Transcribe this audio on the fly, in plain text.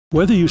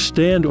Whether you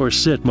stand or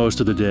sit most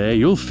of the day,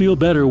 you'll feel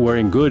better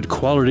wearing good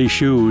quality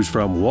shoes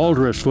from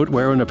Woldruff's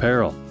Footwear and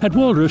Apparel. At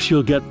Woldruff's,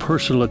 you'll get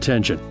personal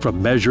attention, from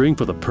measuring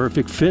for the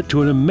perfect fit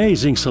to an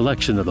amazing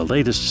selection of the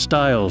latest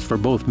styles for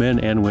both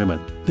men and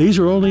women. These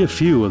are only a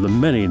few of the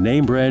many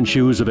name brand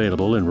shoes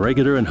available in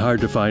regular and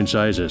hard-to-find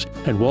sizes.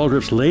 And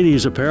Woldruff's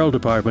Ladies Apparel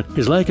department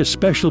is like a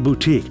special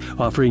boutique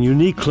offering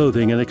unique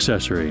clothing and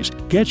accessories.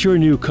 Get your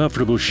new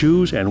comfortable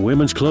shoes and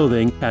women's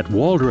clothing at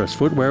Woldruff's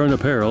Footwear and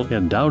Apparel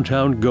in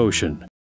downtown Goshen.